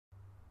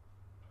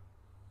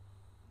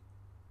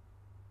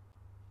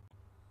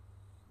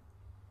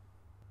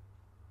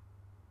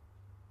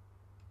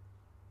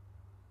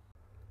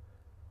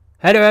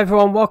Hello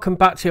everyone, welcome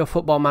back to your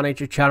Football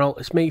Manager channel.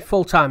 It's me,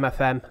 Full-Time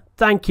FM.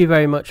 Thank you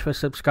very much for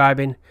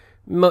subscribing.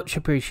 Much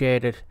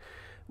appreciated.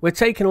 We're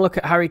taking a look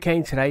at Harry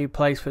Kane today, who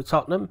plays for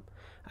Tottenham.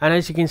 And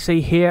as you can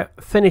see here,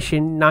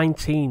 finishing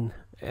 19.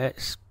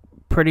 It's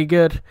pretty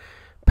good.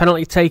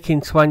 Penalty taking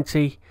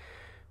 20.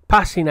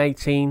 Passing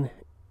 18.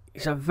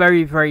 He's a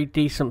very, very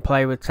decent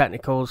player with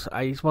technicals.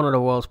 He's one of the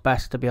world's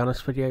best, to be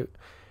honest with you.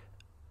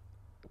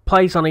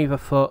 Plays on either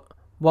foot.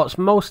 What's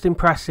most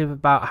impressive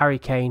about Harry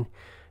Kane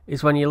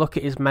is when you look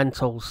at his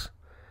mentals.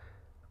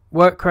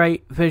 Work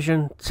rate,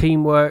 vision,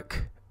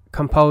 teamwork,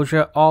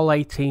 composure, all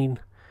 18.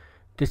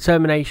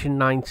 Determination,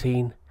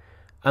 19.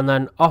 And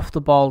then off the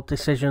ball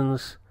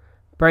decisions,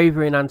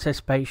 bravery and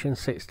anticipation,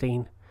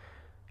 16.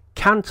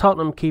 Can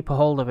Tottenham keep a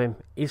hold of him?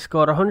 He's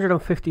scored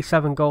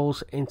 157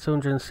 goals in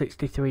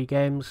 263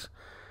 games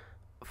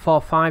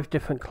for 5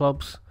 different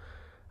clubs.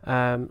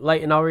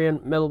 Leyton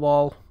Orient,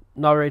 Millwall,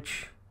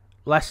 Norwich,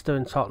 Leicester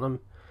and Tottenham.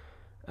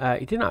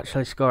 He didn't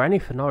actually score any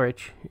for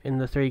Norwich in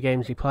the 3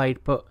 games he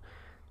played, but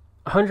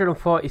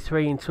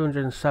 143 in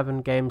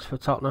 207 games for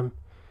Tottenham.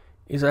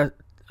 He's an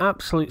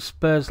absolute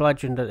Spurs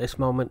legend at this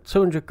moment.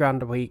 200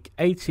 grand a week,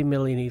 80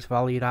 million he's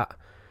valued at.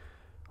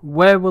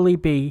 Where will he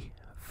be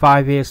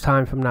 5 years'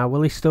 time from now?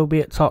 Will he still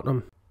be at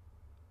Tottenham?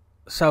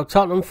 So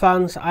Tottenham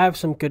fans, I have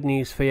some good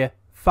news for you.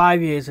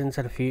 5 years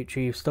into the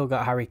future, you've still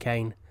got Harry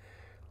Kane.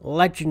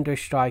 Legendary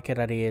striker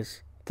that he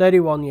is.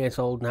 31 years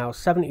old now,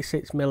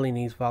 76 million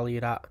he's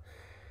valued at.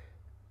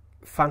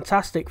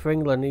 Fantastic for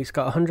England. He's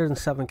got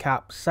 107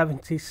 caps,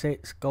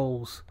 76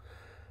 goals.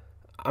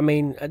 I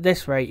mean, at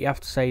this rate, you have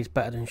to say he's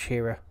better than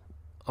Shearer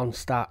on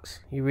stats.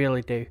 You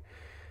really do.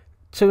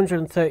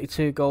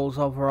 232 goals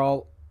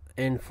overall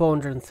in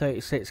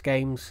 436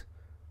 games.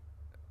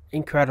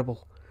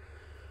 Incredible.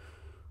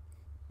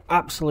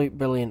 Absolute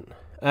brilliant.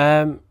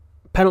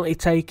 Penalty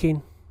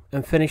taking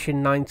and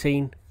finishing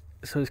 19.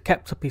 So he's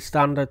kept up his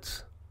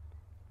standards.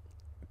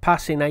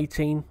 Passing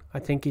 18, I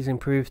think he's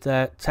improved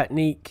there.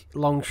 Technique,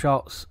 long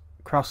shots,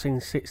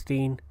 crossing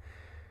 16.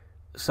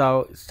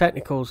 So his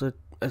technicals are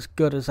as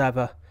good as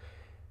ever.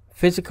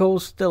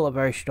 Physicals, still a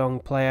very strong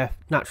player.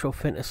 Natural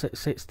fitness at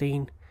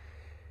 16.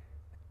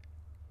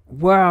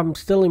 Where I'm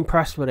still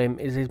impressed with him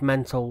is his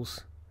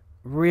mentals.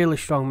 Really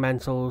strong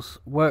mentals.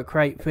 Work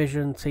rate,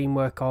 vision,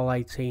 teamwork, all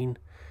 18.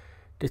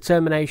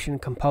 Determination,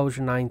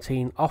 composure,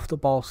 19. Off the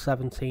ball,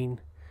 17.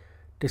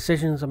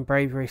 Decisions and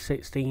bravery,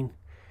 16.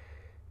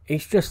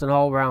 He's just an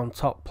all-round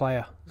top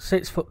player.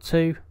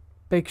 6'2",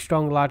 big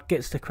strong lad,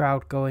 gets the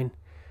crowd going.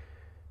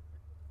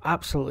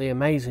 Absolutely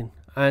amazing.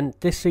 And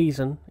this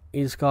season,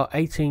 he's got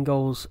 18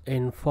 goals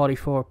in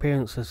 44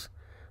 appearances,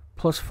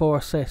 plus 4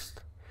 assists.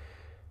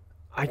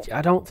 I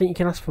don't think you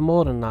can ask for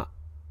more than that.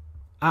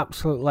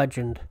 Absolute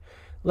legend.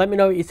 Let me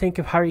know what you think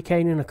of Harry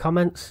Kane in the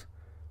comments,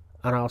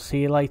 and I'll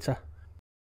see you later.